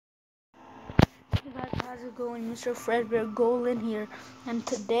Hey guys, how's it going? Mr. Fredbear Golden here, and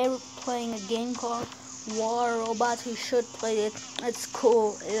today we're playing a game called War Robots. You should play it. It's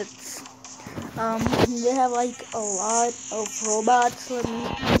cool. They have like a lot of robots. Let me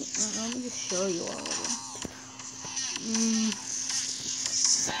just show you all of them.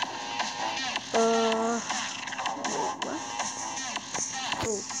 Wait, what?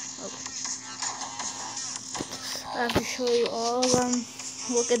 Oh, okay. I have to show you all of them.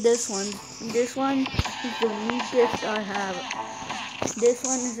 Look at this one. This one is the weakest I have. This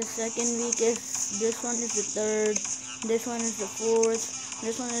one is the second weakest. This one is the third. This one is the fourth.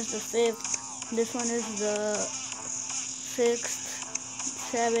 This one is the fifth. This one is the sixth,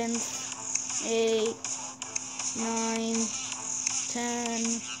 seventh, eighth, 9,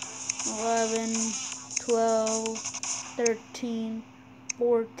 10, 11, 12, 13,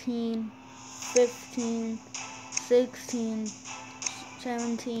 14, 15, 16,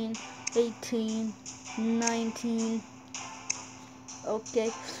 17, 18, 19. Okay,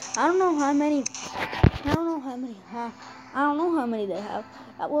 I don't know how many they have.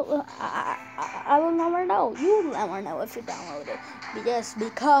 I will never know. You will never know if you download it. Yes,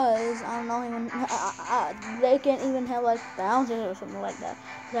 because I don't know even. They can't even have like thousands or something like that.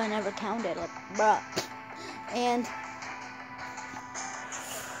 Cause I never counted it, bruh. And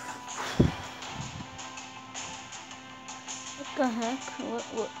what the heck?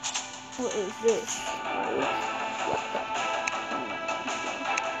 What is this?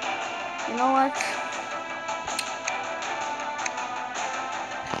 You know what?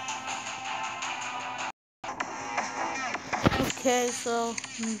 Okay, so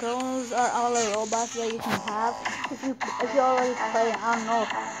those are all the robots that you can have. If you already play, I don't know.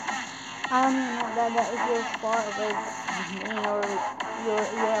 I don't even know that if you're far away from me or you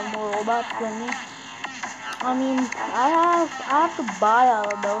have more robots than me. I mean, I have to buy all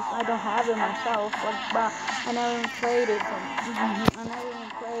of those. I don't have it myself, but I never even played it. I never even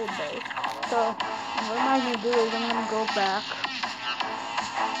played those. So what I'm gonna do is I'm gonna go back,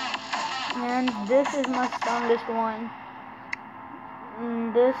 and this is my strongest one.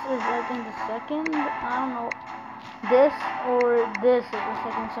 This is, I think, the second. I don't know. This or this is the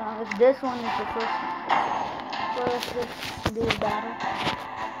second strongest. This one is the first one. So let's just do a battle.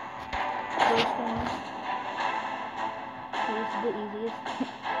 First one. This is the easiest.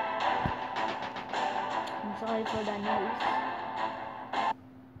 I'm sorry for that noise.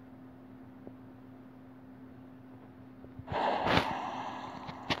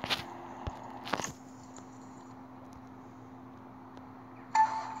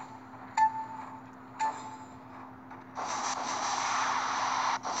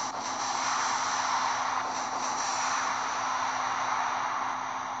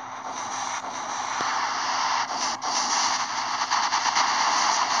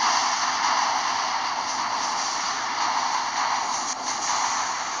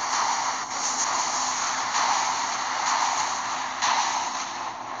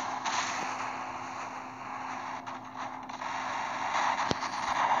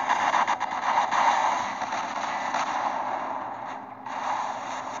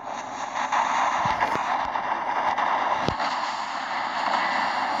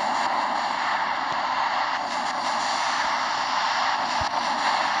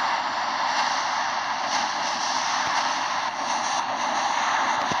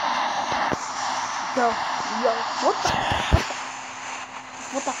 Yo, what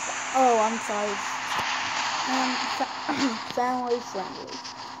the, oh, I'm sorry. Family friendly.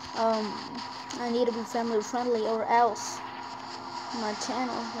 I need to be family friendly or else my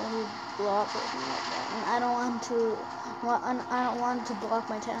channel will be blocked or something like that. And I don't want to block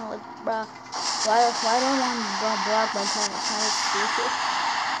my channel. Like, bruh, why don't I want to block my channel? It's kind of stupid.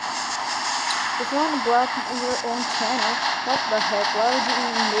 If you want to block your own channel, what the heck? Why would you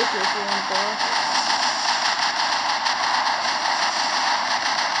even make it if you want to block it?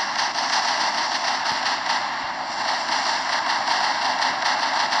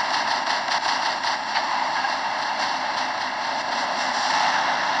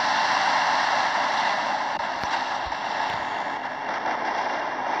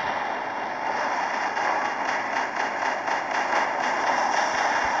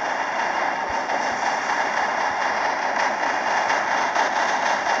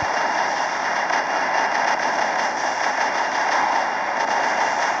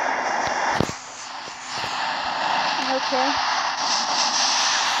 Okay.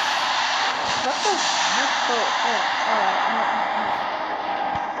 What the heck? Oh, alright.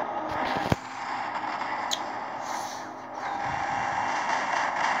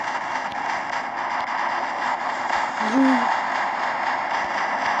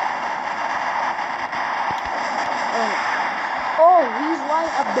 right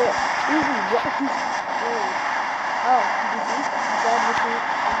up there. He's right. Oh, you see? Inside the seat.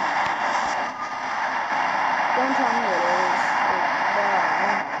 Don't tell me it is.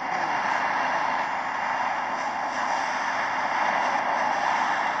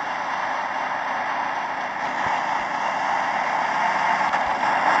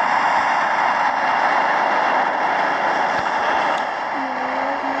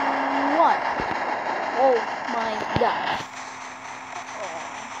 What? Oh my gosh.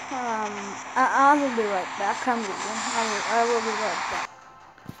 I will be right back. I will be right back.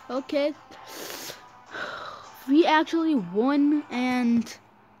 Okay. We actually won, and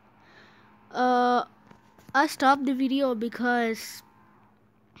I stopped the video because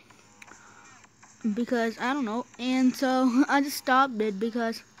I don't know, and so I just stopped it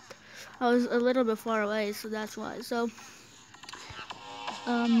because I was a little bit far away, so that's why. So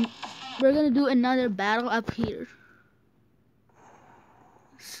we're gonna do another battle up here.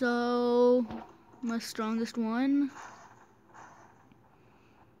 So my strongest one.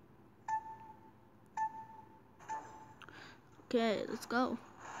 Okay, let's go.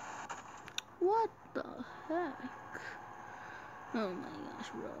 What the heck? Oh my gosh,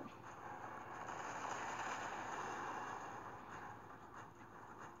 bro.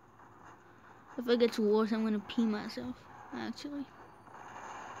 If it gets worse, I'm gonna pee myself, actually.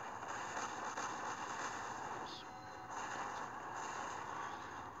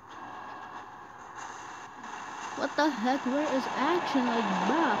 What the heck? Where is action like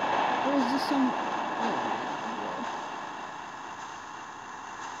that? Or is this some... Oh,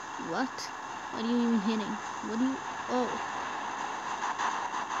 what? What are you even hitting? What do you... Oh.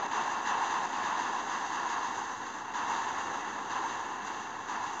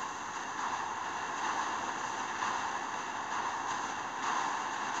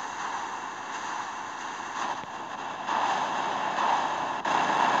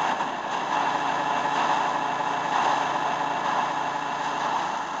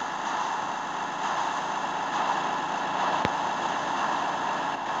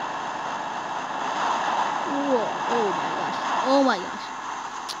 Oh my gosh.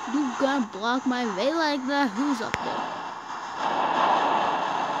 You gonna block my way like that? Who's up there?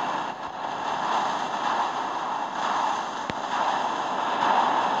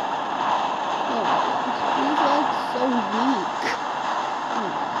 Oh my gosh. He's like so weak. Oh.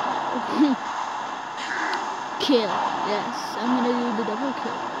 Kill. Yes. I'm gonna do the double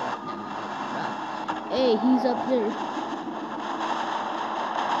kill right now. Right. Hey, he's up there.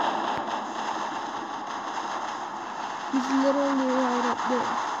 He's literally right up there.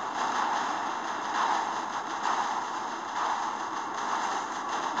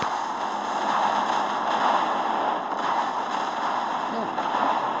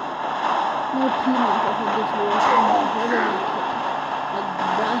 No teammate if it gets worse than my literally kill. Like,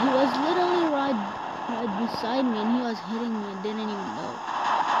 bro, he was literally right beside me and he was hitting me and didn't even know.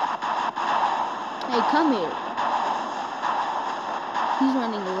 Hey, come here. He's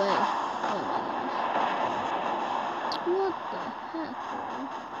running away. Oh my gosh. What the heck, bro?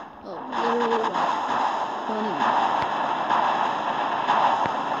 Oh, literally right. Running.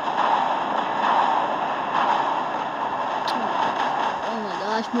 Oh my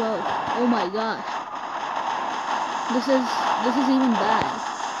gosh, bro. Oh my gosh. This is even bad.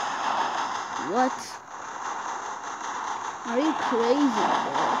 What? Are you crazy,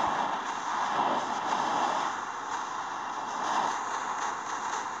 bro?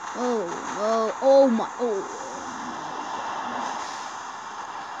 Oh my,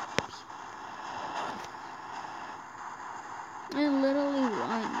 I literally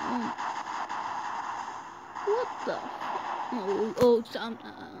run. What the?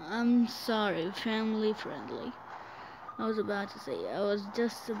 I'm sorry, family friendly. I was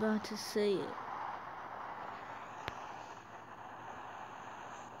just about to say it.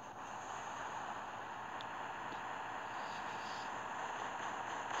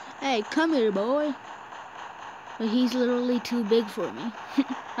 Hey, come here, boy. But he's literally too big for me.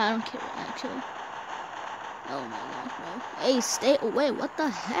 I don't care, actually. Oh my gosh, bro. Hey, stay away. What the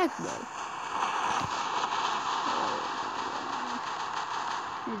heck, bro?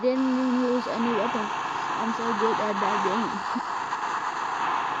 I didn't even lose any weapons. I'm so good at that game.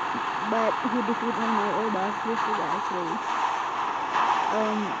 But who defeated my old boss? This is actually...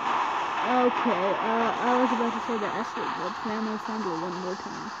 Okay, I was about to say the S word, but family friendly one more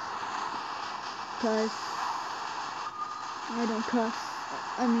time. Cause I don't cuss.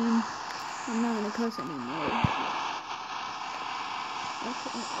 I mean, I'm not gonna cuss anymore.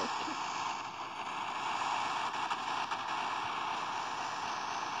 Okay.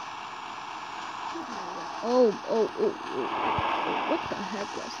 Oh. What the heck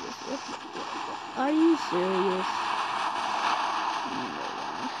was this? What? Are you serious? Oh my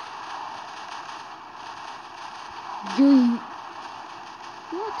gosh. Gee.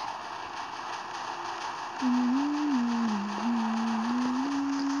 What?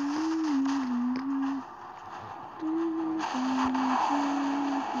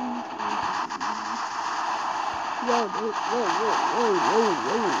 Whoa, whoa, whoa, whoa, whoa,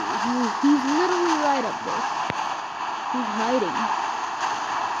 whoa. He's literally right up there. He's hiding.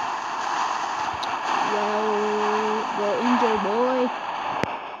 Whoa, go injure, boy.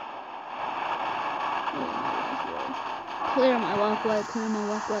 Clear my walkway, clear my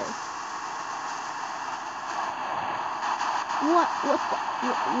walkway. What the?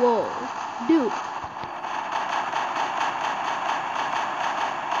 Whoa. Dude.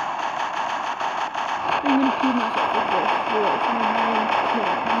 I'm gonna feed myself with this.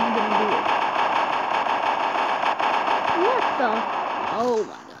 I'm not gonna do it. What the? Oh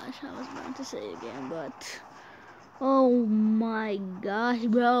my gosh, I was about to say it again, but oh my gosh,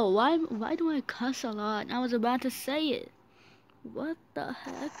 bro, why do I cuss a lot? I was about to say it. What the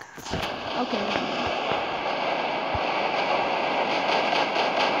heck? Okay.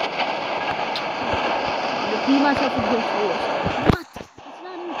 I'm gonna feed myself with this. What? It's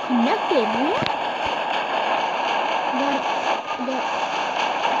not even connected. What?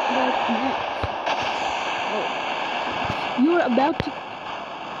 That connect. Oh. You're about to.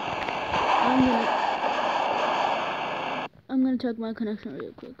 I'm gonna check my connection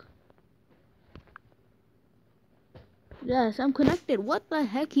real quick. Yes, I'm connected. What the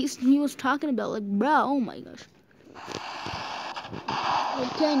heck he was talking about? Like, bro, oh my gosh.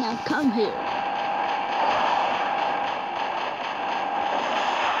 Okay, now come here.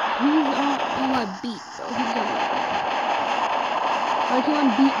 He's on my beat, bro. He's on my beat. Like, he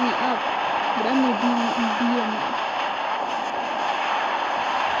wanna beat me up, but I'm gonna beat him up.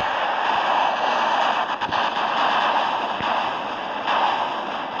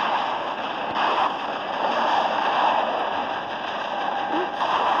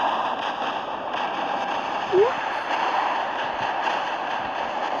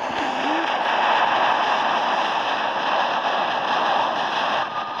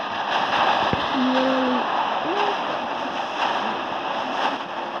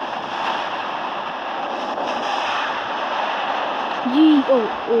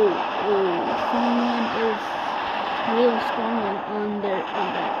 Someone is real strong on that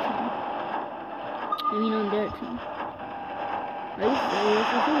team. I mean on their team. Are you serious?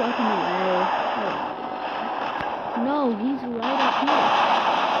 Is he walking away? Oh. No, he's right up here.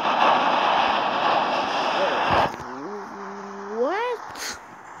 What?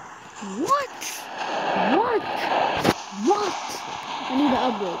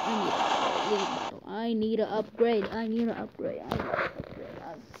 I need to upgrade. I need to upgrade.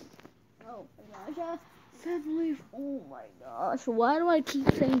 Oh my gosh, family. Oh my gosh, why do I keep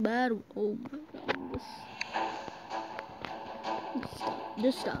saying bad? Oh my gosh.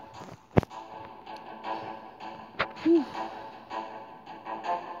 Just stop. Whew.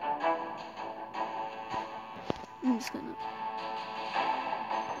 I'm just gonna.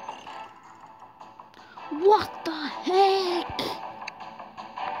 What the heck?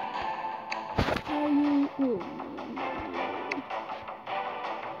 Are you? Oh.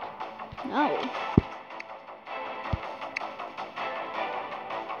 No.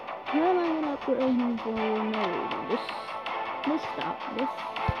 How am I gonna upgrade him for no reason? Just stop.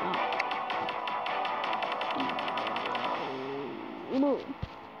 No.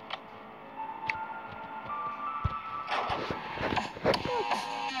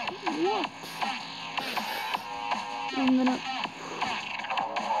 What? I'm gonna.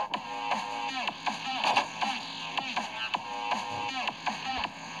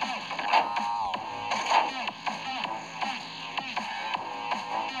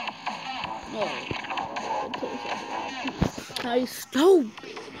 I stupid.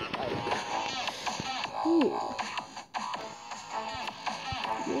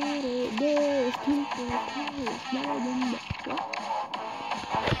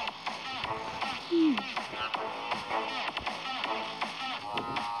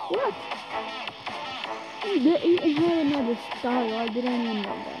 What? They even had another star. I didn't even know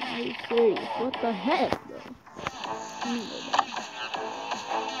that. Are you serious? What the heck, bro?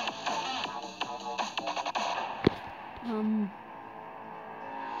 Okay.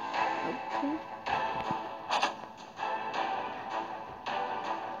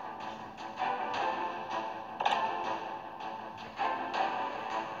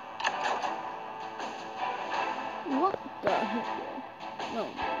 What the heck? No.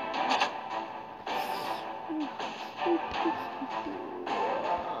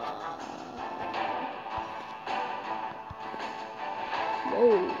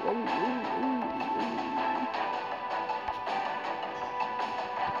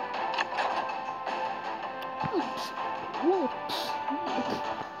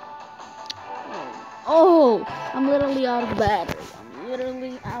 Oh, I'm literally out of battery. I'm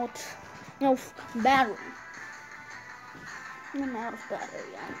literally out of battery. I'm out of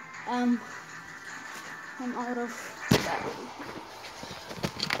battery. I'm out of battery.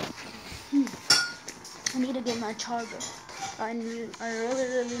 I need to get my charger. I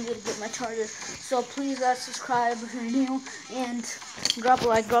really need to get my charger. So please guys, subscribe if you're new and drop a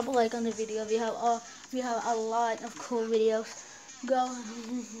like on the video. We have a lot of cool videos. Go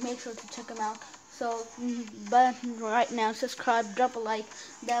make sure to check them out. So, but right now, subscribe, drop a like.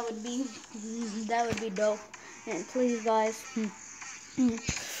 That would be dope. And please guys,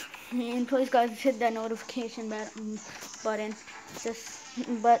 hit that notification button.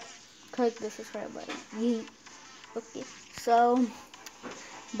 But click the subscribe button. Okay. So,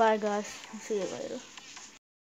 bye guys. See you later.